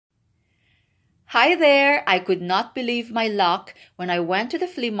Hi there! I could not believe my luck when I went to the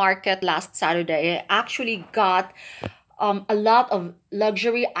flea market last Saturday. I actually got a lot of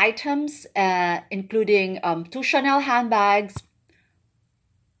luxury items, including two Chanel handbags,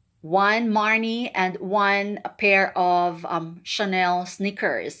 one Marni, and one pair of Chanel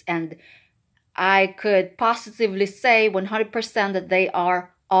sneakers. And I could positively say 100% that they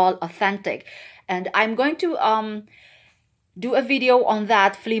are all authentic. And I'm going to do a video on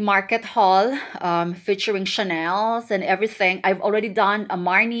that flea market haul featuring Chanel's and everything. I've already done a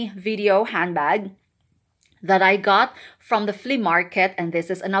Marni video handbag that I got from the flea market, and this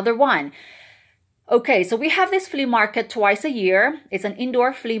is another one. Okay, so we have this flea market twice a year. It's an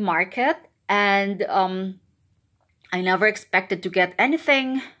indoor flea market, and I never expected to get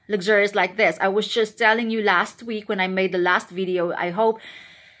anything luxurious like this. I was just telling you last week when I made the last video, I hope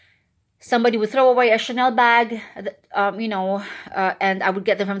somebody would throw away a Chanel bag, and I would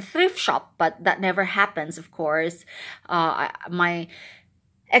get them from the thrift shop, but that never happens, of course. My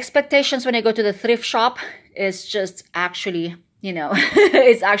expectations when I go to the thrift shop is just actually,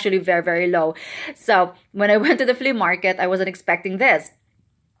 it's actually very, very low. So when I went to the flea market, I wasn't expecting this.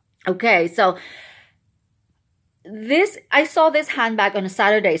 Okay, so I saw this handbag on a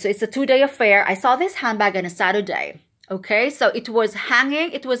Saturday. So it's a 2-day affair. I saw this handbag on a Saturday. Okay, so it was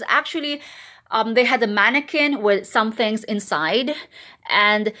hanging. It was actually, they had a mannequin with some things inside.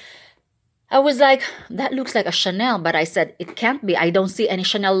 And I was like, that looks like a Chanel. But I said, it can't be. I don't see any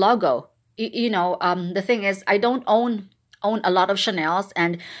Chanel logo. The thing is, I don't own a lot of Chanels.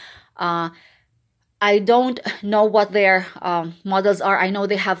 And I don't know what their models are. I know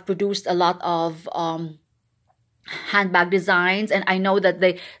they have produced a lot of handbag designs, and I know that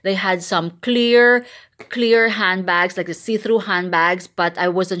they had some clear handbags, like the see-through handbags, but I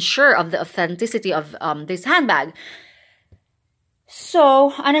wasn't sure of the authenticity of this handbag.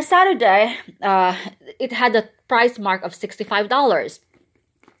 So on a Saturday, it had a price mark of $65.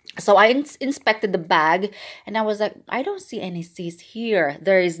 So I inspected the bag, and I was like, I don't see any C's here.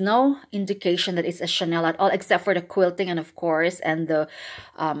 There is no indication that it's a Chanel at all, except for the quilting and of course, and the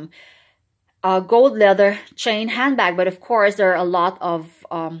gold leather chain handbag. But of course, there are a lot of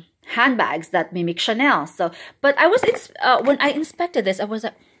handbags that mimic Chanel. So, but I was when I inspected this, I was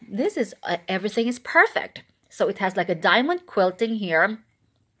like, this is everything is perfect. So it has like a diamond quilting here.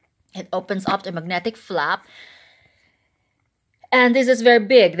 It opens up the magnetic flap, and this is very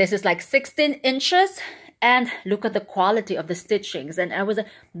big. This is like 16 inches, and look at the quality of the stitchings. And I was like,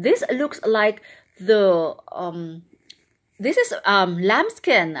 this looks like the this is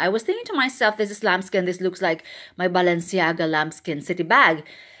lambskin. I was thinking to myself, this is lambskin. This looks like my Balenciaga lambskin city bag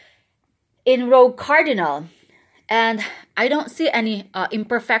in Rogue Cardinal. And I don't see any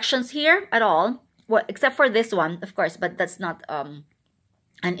imperfections here at all. Well, except for this one, of course, but that's not an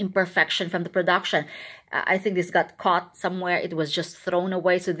imperfection from the production. I think this got caught somewhere. It was just thrown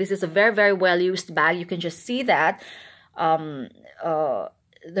away. So this is a very, very well-used bag. You can just see that.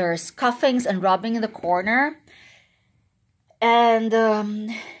 There's cuffings and rubbing in the corner. And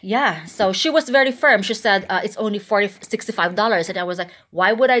yeah, so she was very firm. She said it's only $65. And I was like,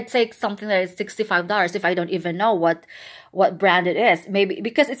 why would I take something that is $65 if I don't even know what brand it is? Maybe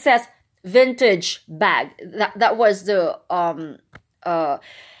because it says vintage bag. That was the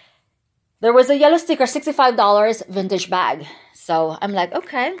there was a yellow sticker, $65 vintage bag. So I'm like,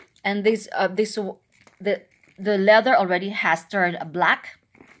 okay. And the leather already has turned black.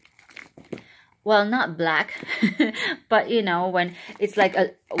 Well, not black, but when it's like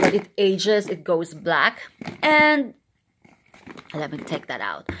when it ages, it goes black. And let me take that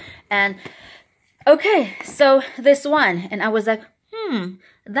out. And okay, so this one, and I was like,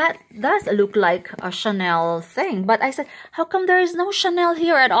 that does look like a Chanel thing. But I said, how come there is no Chanel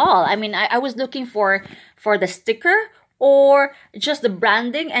here at all? I mean, I was looking for the sticker or just the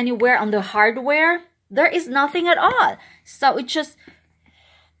branding anywhere on the hardware. There is nothing at all. So it just,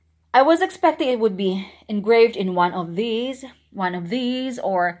 I was expecting it would be engraved in one of these, but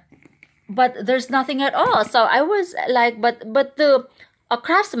there's nothing at all. So I was like, but the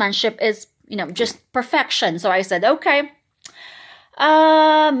craftsmanship is, just perfection. So I said, okay,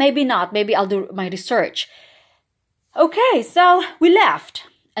 maybe not. Maybe I'll do my research. Okay, so we left.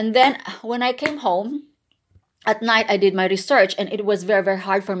 And then when I came home at night, I did my research, and it was very, very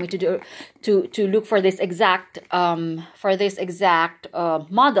hard for me to look for this exact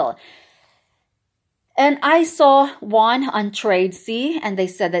model. And I saw one on Tradesy, and they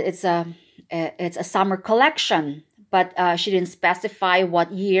said that it's a summer collection, but she didn't specify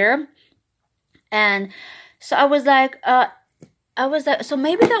what year. And so I was like, so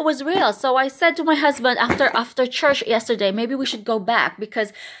maybe that was real. So I said to my husband after church yesterday, maybe we should go back,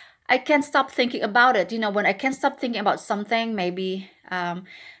 because I can't stop thinking about it. You know, when I can't stop thinking about something, maybe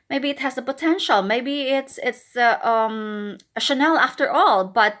maybe it has the potential. Maybe it's a Chanel after all.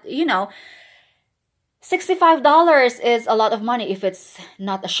 But you know, $65 is a lot of money if it's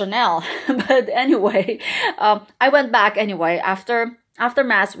not a Chanel. But anyway, I went back anyway. After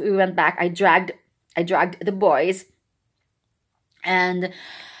mass, we went back. I dragged the boys, and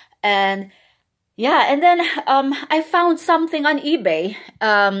yeah, and then I found something on eBay.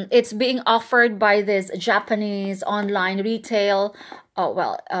 It's being offered by this Japanese online retail. Oh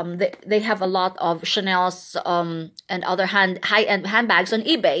well, they have a lot of Chanel's and other high-end handbags on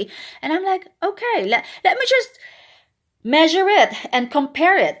eBay, and I'm like, okay, let me just measure it and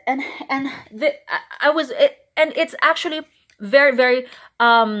compare it, and it's actually very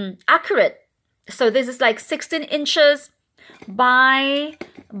accurate. So this is like 16 inches by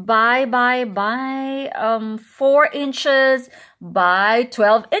 4 inches by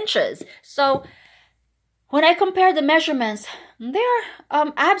 12 inches. So when I compare the measurements, they're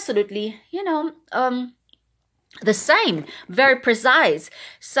absolutely, you know, the same, very precise.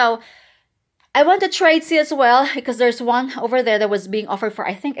 So I went to Tradesy as well, because there's one over there that was being offered for,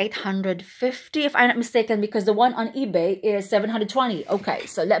 I think, $850, if I'm not mistaken, because the one on eBay is $720. Okay,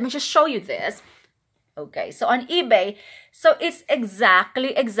 so let me just show you this. Okay, so on eBay, so it's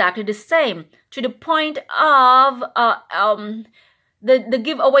exactly the same, to the point of the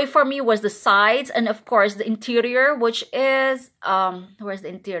giveaway for me was the sides, and of course the interior, which is where's the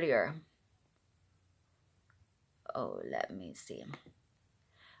interior? Oh, let me see.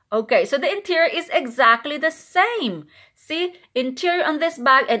 Okay, so the interior is exactly the same. See, interior on this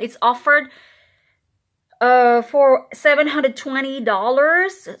bag, and it's offered for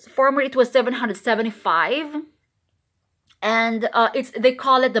 $720. Formerly it was $775, and they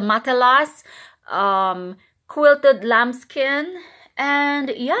call it the Matelas quilted lambskin,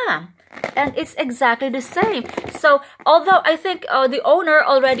 and yeah, and it's exactly the same. So although I think the owner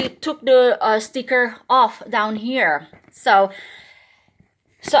already took the sticker off down here, so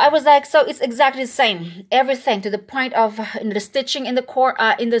I was like, so it's exactly the same, everything, to the point of the stitching in the core,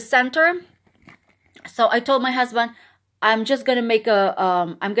 in the center. So I told my husband, I'm just gonna make a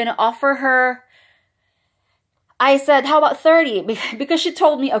I'm gonna offer her. I said, how about 30? Because she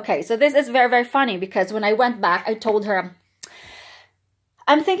told me, okay, so this is very funny, because when I went back, I told her,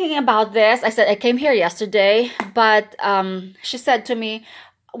 I'm thinking about this. I said, I came here yesterday, but she said to me,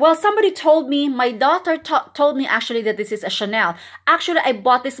 well, somebody told me, my daughter told me actually that this is a Chanel. Actually, I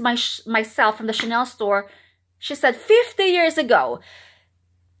bought this myself from the Chanel store. She said 50 years ago.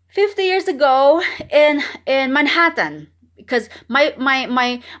 50 years ago in Manhattan, because my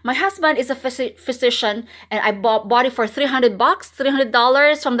husband is a physician, and I bought it for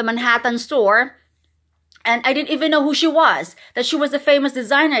 $300 from the Manhattan store. And I didn't even know who she was, that she was a famous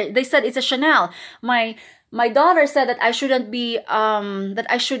designer. They said it's a Chanel. My daughter said that I shouldn't be, that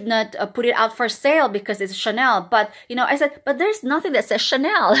I should not put it out for sale because it's Chanel. But, you know, I said, but there's nothing that says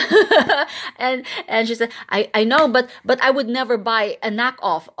Chanel. and she said, I know, but I would never buy a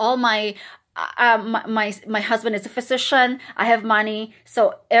knockoff. All my husband is a physician. I have money.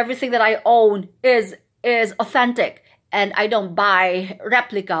 So everything that I own is authentic, and I don't buy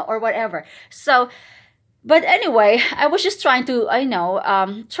replica or whatever. So, but anyway, I was just trying to, I know,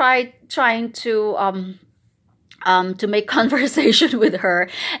 trying to make conversation with her,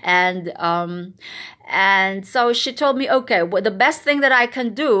 and so she told me, okay, well, the best thing that I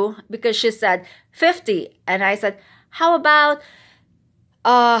can do, because she said 50, and I said, how about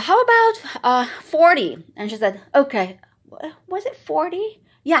 40? And she said, okay, was it 40?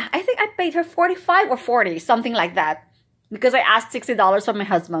 Yeah, I think I paid her 45 or 40, something like that, because I asked $60 from my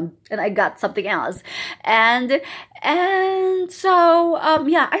husband, and I got something else, and so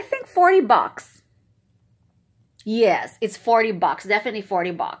yeah, I think $40. Yes, it's $40, definitely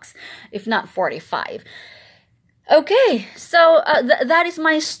 $40, if not 45. Okay, so that is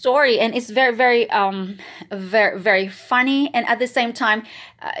my story, and it's very funny, and at the same time,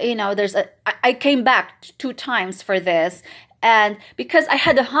 you know, I came back 2 times for this, and because I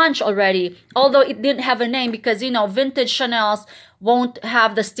had a hunch already, although it didn't have a name, because, you know, vintage Chanels won't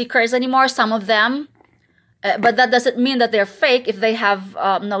have the stickers anymore, some of them, but that doesn't mean that they're fake if they have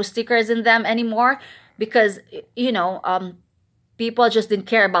no stickers in them anymore. Because, you know, people just didn't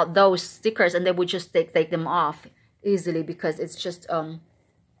care about those stickers, and they would just take them off easily, because it's just,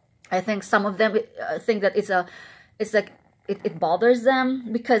 I think some of them think that it's like, it bothers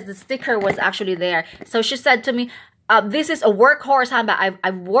them, because the sticker was actually there. So she said to me, this is a workhorse handbag.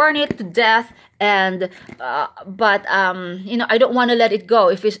 I've worn it to death, and but you know, I don't want to let it go.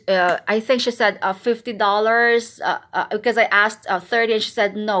 If it's, I think she said $50, because I asked 30, and she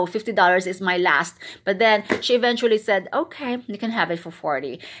said no, $50 is my last. But then she eventually said, okay, you can have it for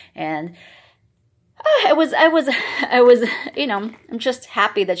 40, and I was, you know, I'm just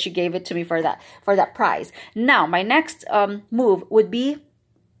happy that she gave it to me for that price. Now, my next move would be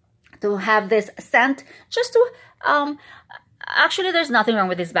to have this scent, just to actually, there's nothing wrong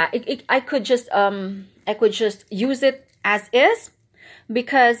with this bag. I could just use it as is,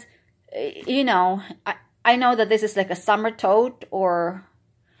 because you know, I know that this is like a summer tote, or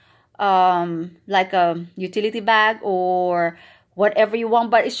like a utility bag, or whatever you want,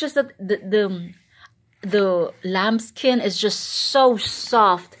 but it's just that the lambskin is just so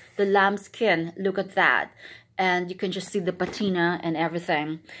soft. The lambskin, look at that, and you can just see the patina and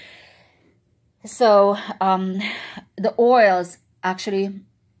everything. So the oils actually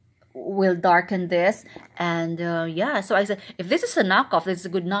will darken this, and yeah, so I said, if this is a knockoff, this is a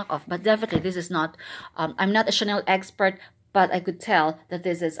good knockoff, but definitely this is not. I'm not a Chanel expert, but I could tell that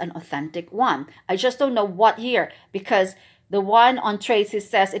this is an authentic one. I just don't know what year, because the one on Tracy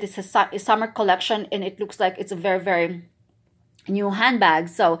says it is a summer collection, and it looks like it's a very, very new handbag.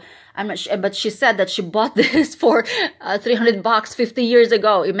 So I'm not sure, but she said that she bought this for $300 50 years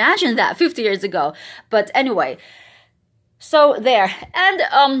ago. Imagine that, 50 years ago. But anyway, so there.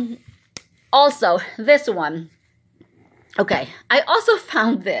 And also this one. Okay, I also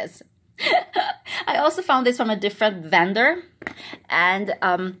found this. I also found this from a different vendor, and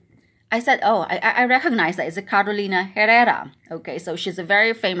I said, oh, I recognize that. It's a Carolina Herrera. Okay, so she's a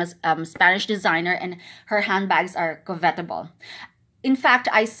very famous Spanish designer, and her handbags are covetable. In fact,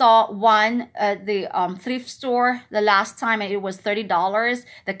 I saw one at the thrift store the last time, and it was $30.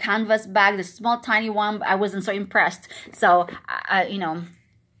 The canvas bag, the small, tiny one. I wasn't so impressed. So, you know,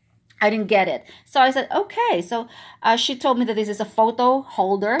 I didn't get it. So I said, okay. So she told me that this is a photo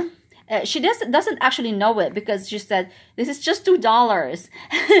holder. She doesn't actually know it, because she said, this is just $2.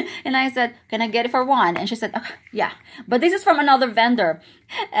 And I said, can I get it for $1? And she said, okay, yeah. But this is from another vendor.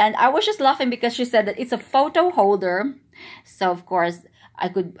 And I was just laughing, because she said that it's a photo holder. So, of course, I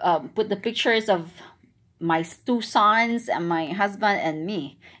could put the pictures of my 2 sons and my husband and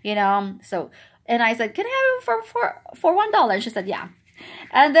me, you know. So, and I said, can I have it for $1? And she said, yeah.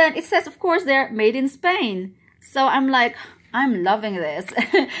 And then it says, of course, they're made in Spain. So I'm like, I'm loving this.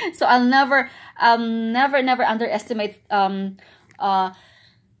 So I'll never underestimate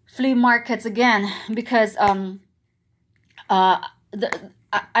flea markets again, because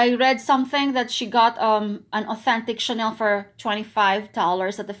I read something that she got an authentic Chanel for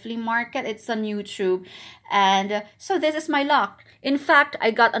 $25 at the flea market. It's on YouTube, and so this is my luck. In fact,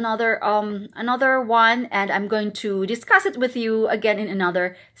 I got another one, and I'm going to discuss it with you again in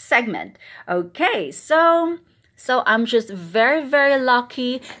another segment. Okay, so I'm just very, very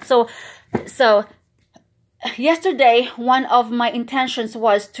lucky. So yesterday, one of my intentions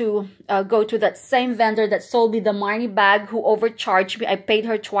was to go to that same vendor that sold me the Marni bag, who overcharged me. I paid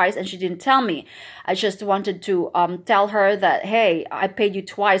her twice, and she didn't tell me. I just wanted to tell her that, hey, I paid you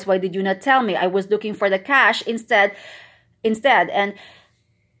twice. Why did you not tell me? I was looking for the cash instead, and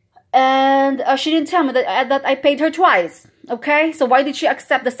she didn't tell me that I paid her twice. Okay, so why did she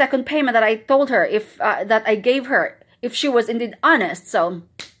accept the second payment that I told her, if that I gave her, if she was indeed honest? So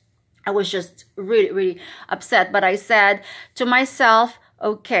I was just really, really upset. But I said to myself,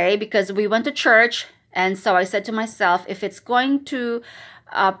 okay, because we went to church, and so I said to myself, if it's going to,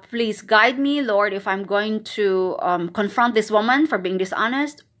 please guide me, Lord, if I'm going to confront this woman for being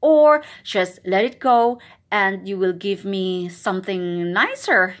dishonest, or just let it go, and you will give me something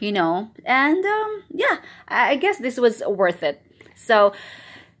nicer, you know. And yeah, I guess this was worth it. So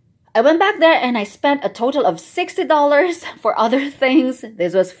I went back there, and I spent a total of $60 for other things.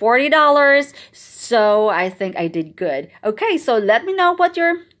 This was $40. So I think I did good. Okay, so let me know what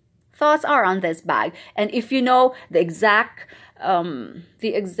your thoughts are on this bag. And if you know the exact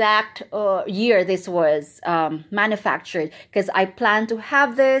year this was manufactured, because I plan to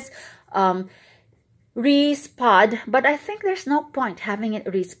have this re-spud, but I think there's no point having it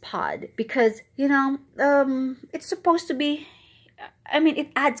re-spud, because, you know, it's supposed to be, I mean, it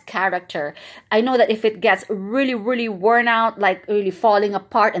adds character. I know that if it gets really, really worn out, like really falling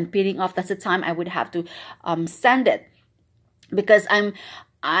apart and peeling off, that's the time I would have to send it, because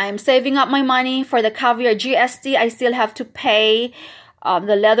I'm saving up my money for the caviar GST. I still have to pay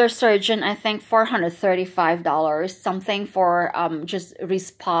The leather surgeon, I think $435, something for just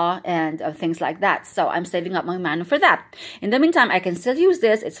respa and things like that. So I'm saving up my money for that. In the meantime, I can still use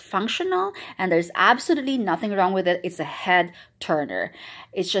this. It's functional and there's absolutely nothing wrong with it. It's a head turner.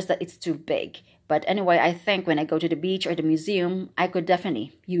 It's just that it's too big. But anyway, I think when I go to the beach or the museum, I could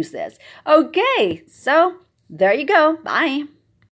definitely use this. Okay, so there you go. Bye.